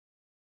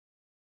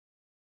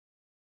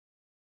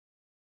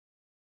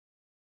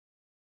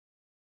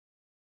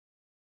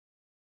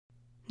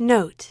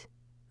Note: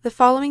 the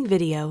following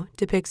video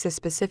depicts a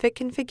specific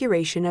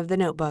configuration of the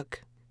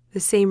notebook. The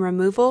same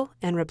removal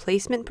and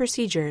replacement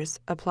procedures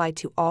apply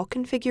to all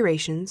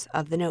configurations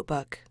of the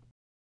notebook.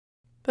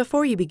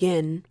 Before you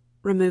begin,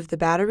 remove the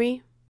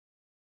battery,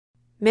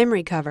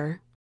 memory cover,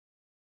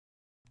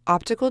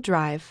 optical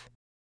drive,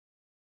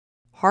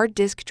 hard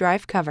disk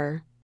drive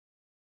cover,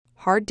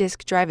 hard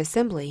disk drive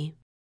assembly,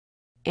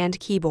 and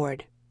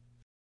keyboard.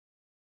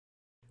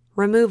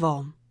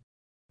 Removal: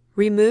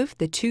 remove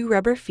the 2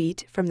 rubber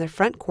feet from the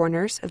front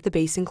corners of the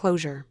base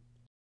enclosure.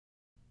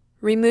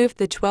 Remove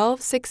the 12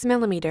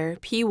 6mm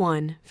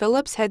P1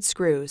 Phillips head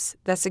screws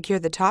that secure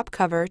the top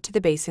cover to the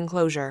base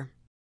enclosure.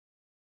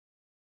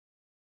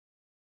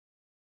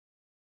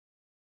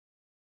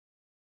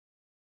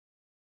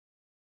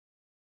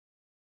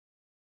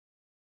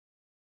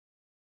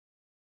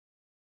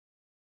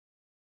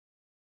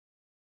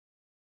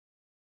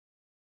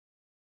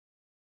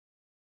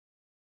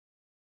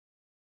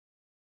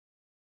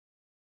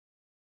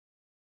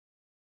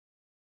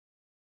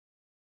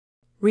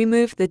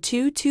 Remove the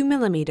 2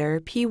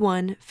 2mm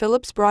P1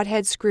 Phillips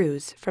broadhead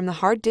screws from the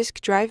hard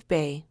disk drive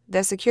bay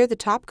that secure the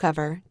top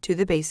cover to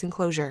the base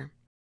enclosure.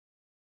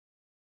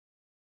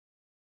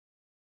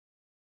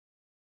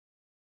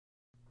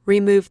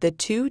 Remove the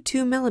 2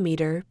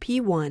 2mm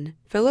P1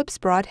 Phillips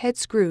broadhead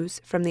screws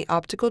from the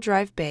optical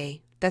drive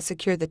bay that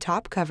secure the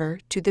top cover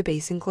to the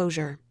base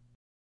enclosure.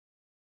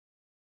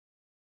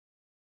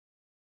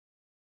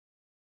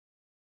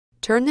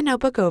 Turn the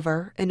notebook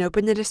over and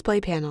open the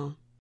display panel.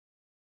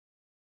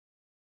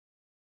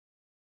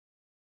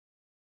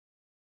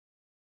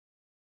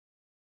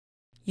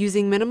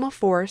 Using minimal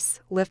force,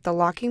 lift the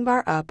locking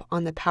bar up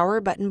on the power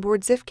button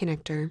board ZIF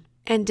connector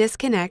and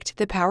disconnect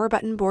the power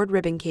button board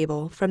ribbon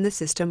cable from the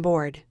system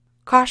board.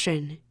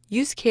 Caution: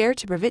 use care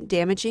to prevent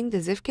damaging the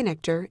ZIF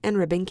connector and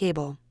ribbon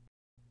cable.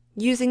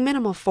 Using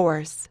minimal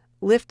force,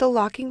 lift the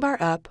locking bar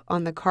up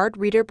on the card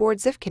reader board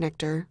ZIF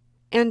connector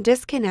and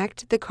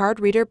disconnect the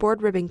card reader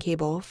board ribbon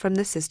cable from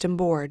the system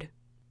board.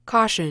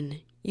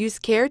 Caution: use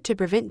care to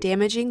prevent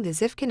damaging the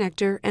ZIF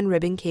connector and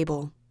ribbon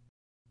cable.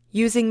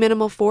 Using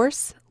minimal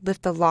force,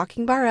 lift the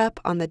locking bar up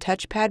on the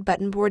touchpad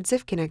button board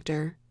ZIF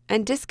connector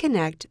and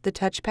disconnect the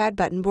touchpad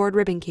button board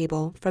ribbon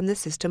cable from the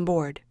system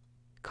board.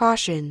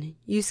 Caution: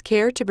 use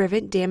care to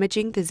prevent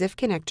damaging the ZIF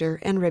connector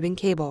and ribbon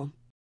cable.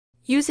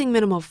 Using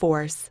minimal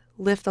force,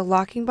 lift the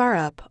locking bar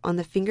up on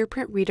the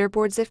fingerprint reader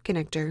board ZIF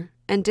connector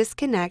and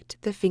disconnect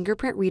the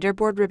fingerprint reader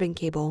board ribbon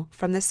cable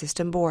from the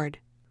system board.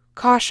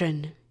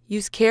 Caution: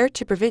 use care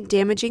to prevent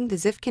damaging the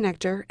ZIF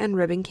connector and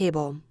ribbon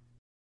cable.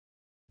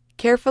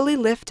 Carefully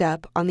lift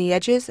up on the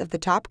edges of the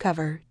top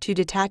cover to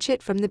detach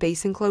it from the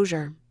base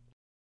enclosure.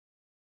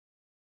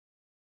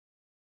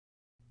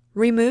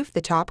 Remove the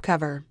top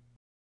cover.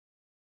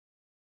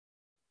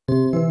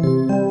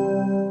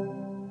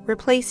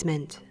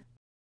 Replacement.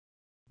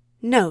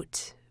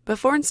 Note: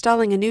 before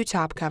installing a new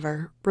top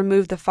cover,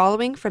 remove the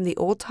following from the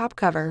old top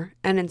cover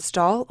and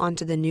install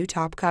onto the new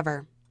top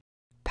cover: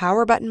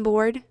 power button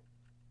board,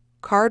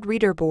 card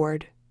reader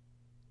board,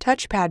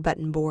 touchpad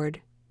button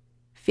board,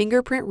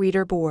 fingerprint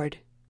reader board.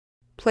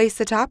 Place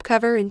the top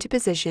cover into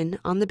position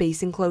on the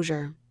base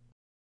enclosure.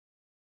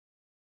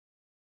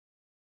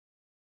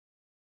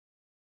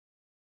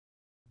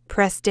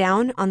 Press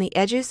down on the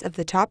edges of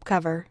the top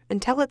cover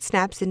until it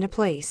snaps into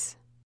place.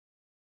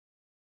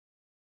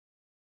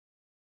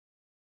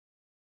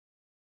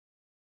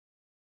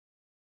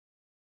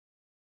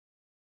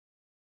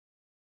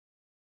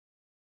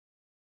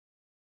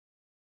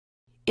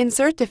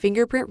 Insert the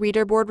fingerprint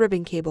reader board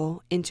ribbon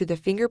cable into the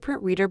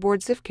fingerprint reader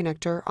board ZIF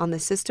connector on the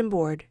system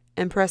board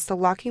and press the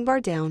locking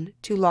bar down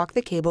to lock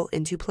the cable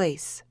into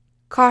place.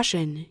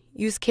 Caution: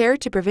 use care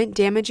to prevent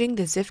damaging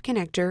the ZIF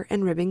connector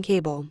and ribbon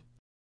cable.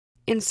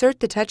 Insert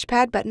the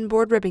touchpad button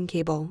board ribbon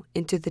cable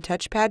into the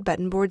touchpad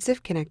button board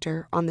ZIF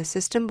connector on the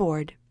system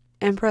board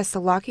and press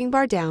the locking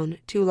bar down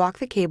to lock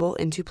the cable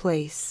into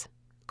place.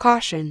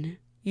 Caution: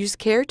 use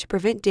care to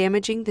prevent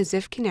damaging the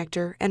ZIF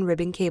connector and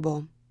ribbon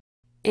cable.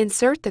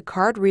 Insert the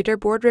card reader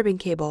board ribbon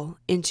cable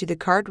into the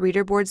card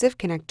reader board ZIF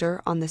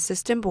connector on the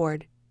system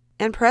board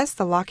and press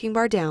the locking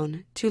bar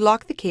down to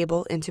lock the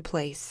cable into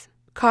place.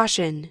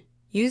 Caution: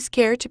 use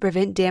care to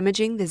prevent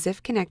damaging the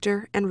ZIF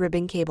connector and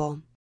ribbon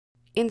cable.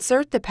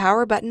 Insert the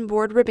power button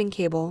board ribbon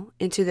cable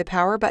into the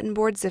power button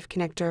board ZIF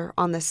connector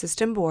on the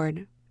system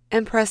board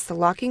and press the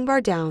locking bar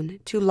down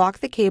to lock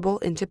the cable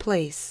into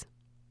place.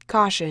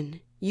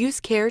 Caution: use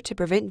care to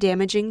prevent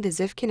damaging the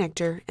ZIF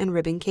connector and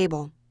ribbon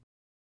cable.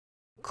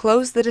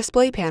 Close the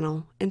display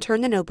panel and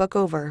turn the notebook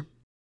over.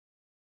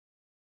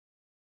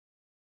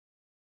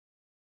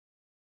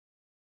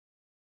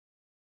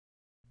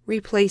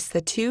 Replace the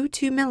 2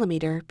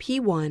 2mm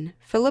P1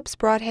 Phillips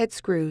broadhead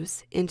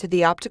screws into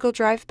the optical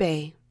drive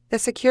bay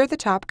that secure the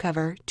top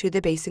cover to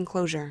the base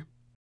enclosure.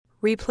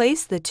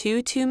 Replace the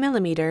 2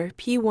 2mm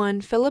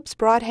P1 Phillips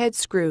broadhead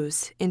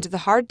screws into the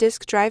hard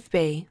disk drive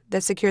bay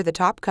that secure the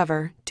top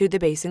cover to the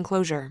base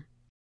enclosure.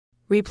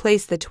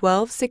 Replace the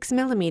 12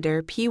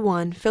 6mm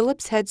P1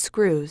 Phillips head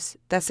screws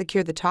that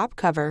secure the top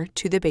cover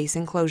to the base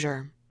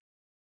enclosure.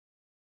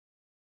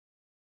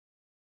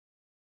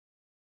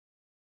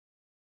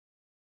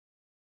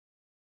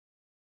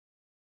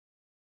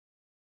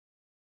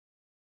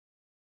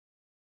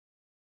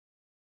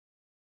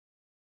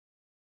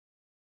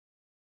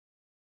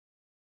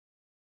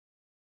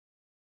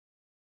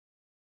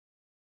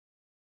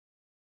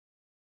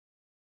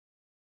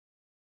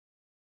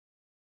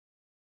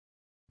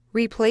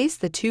 Replace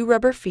the 2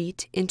 rubber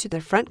feet into the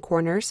front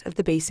corners of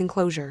the base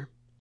enclosure.